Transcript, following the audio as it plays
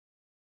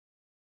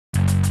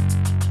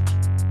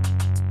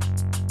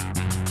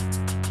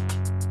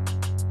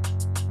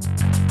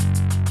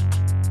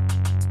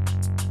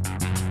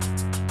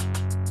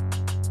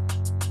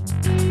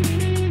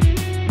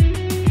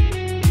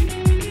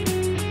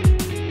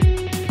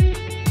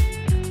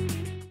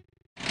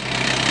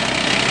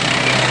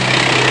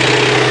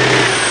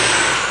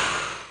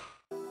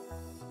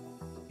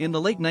In the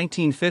late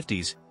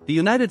 1950s, the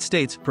United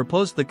States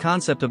proposed the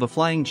concept of a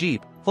flying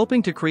jeep,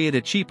 hoping to create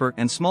a cheaper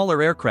and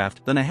smaller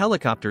aircraft than a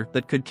helicopter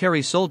that could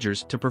carry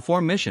soldiers to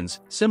perform missions,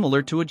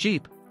 similar to a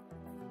jeep.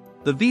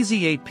 The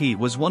VZ-8P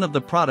was one of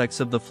the products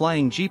of the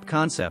flying jeep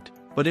concept,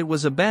 but it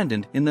was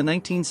abandoned in the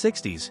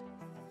 1960s.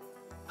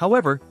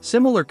 However,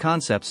 similar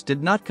concepts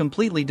did not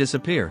completely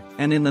disappear,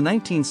 and in the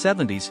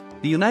 1970s,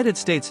 the United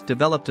States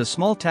developed a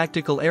small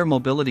tactical air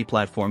mobility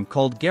platform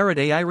called Garrett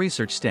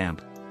AiResearch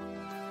STAMP.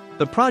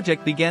 The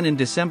project began in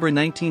December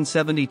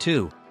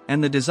 1972,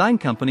 and the design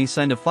company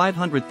signed a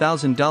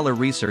 $500,000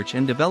 research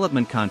and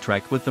development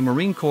contract with the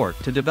Marine Corps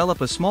to develop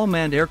a small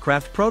manned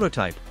aircraft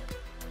prototype.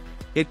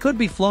 It could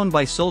be flown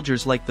by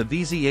soldiers like the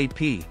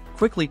VZ-8P,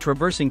 quickly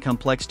traversing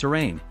complex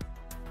terrain.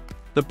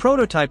 The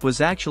prototype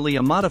was actually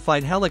a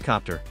modified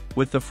helicopter,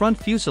 with the front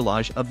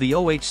fuselage of the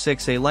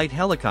OH-6A light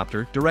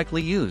helicopter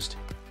directly used.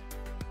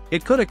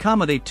 It could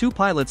accommodate two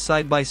pilots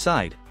side by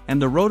side, and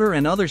the rotor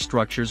and other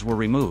structures were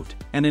removed,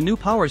 and a new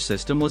power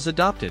system was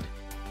adopted.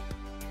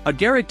 A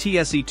Garrett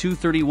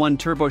TSE-231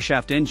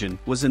 turboshaft engine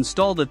was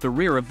installed at the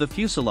rear of the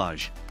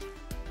fuselage.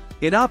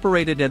 It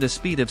operated at a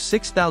speed of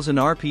 6,000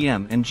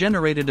 RPM and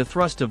generated a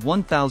thrust of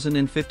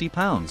 1,050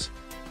 pounds.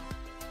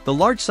 The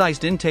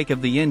large-sized intake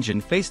of the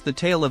engine faced the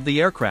tail of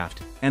the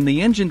aircraft, and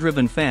the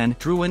engine-driven fan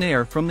drew in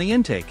air from the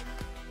intake.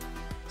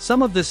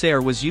 Some of this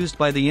air was used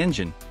by the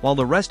engine, while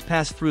the rest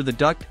passed through the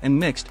duct and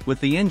mixed with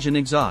the engine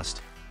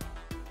exhaust.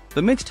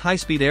 The mixed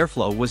high-speed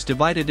airflow was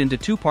divided into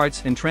two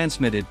parts and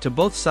transmitted to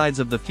both sides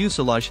of the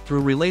fuselage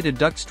through related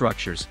duct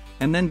structures,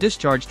 and then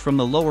discharged from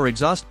the lower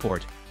exhaust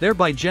port,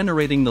 thereby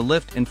generating the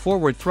lift and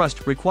forward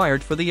thrust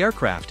required for the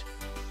aircraft.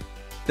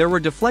 There were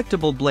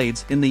deflectable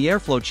blades in the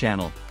airflow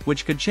channel,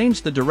 which could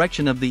change the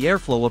direction of the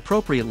airflow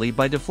appropriately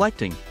by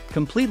deflecting,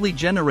 completely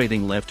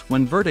generating lift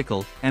when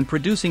vertical and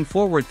producing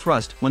forward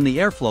thrust when the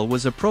airflow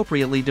was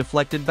appropriately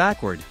deflected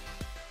backward.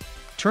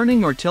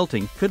 Turning or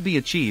tilting could be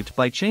achieved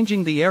by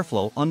changing the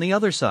airflow on the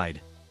other side.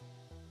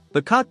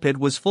 The cockpit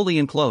was fully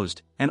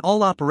enclosed, and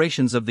all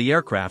operations of the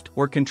aircraft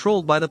were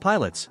controlled by the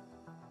pilots.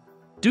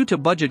 Due to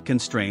budget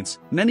constraints,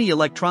 many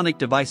electronic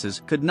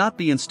devices could not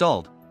be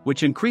installed,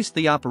 which increased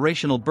the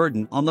operational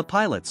burden on the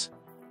pilots.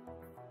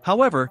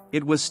 However,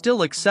 it was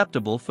still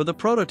acceptable for the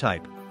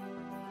prototype.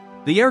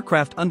 The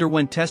aircraft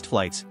underwent test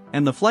flights,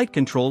 and the flight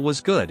control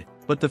was good,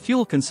 but the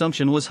fuel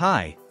consumption was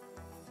high.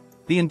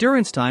 The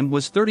endurance time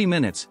was 30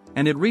 minutes,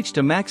 and it reached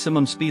a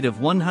maximum speed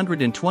of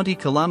 120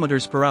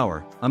 km per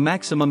hour, a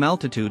maximum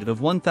altitude of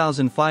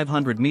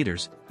 1,500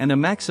 meters, and a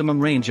maximum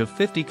range of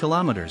 50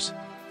 kilometers.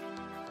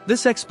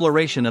 This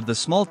exploration of the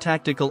small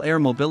tactical air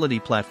mobility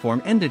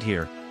platform ended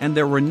here, and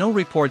there were no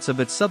reports of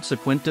its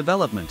subsequent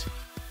development.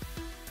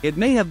 It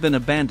may have been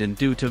abandoned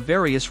due to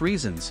various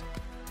reasons.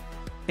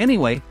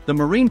 Anyway, the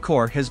Marine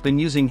Corps has been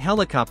using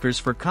helicopters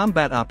for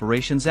combat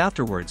operations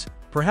afterwards,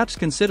 perhaps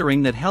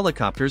considering that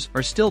helicopters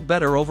are still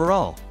better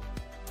overall.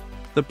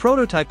 The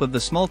prototype of the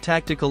small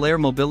tactical air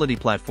mobility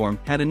platform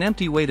had an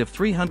empty weight of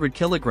 300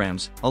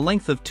 kilograms, a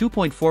length of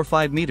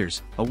 2.45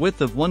 meters, a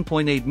width of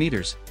 1.8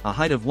 meters, a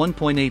height of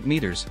 1.8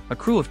 meters, a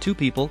crew of 2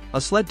 people,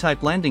 a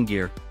sled-type landing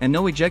gear, and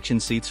no ejection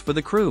seats for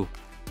the crew.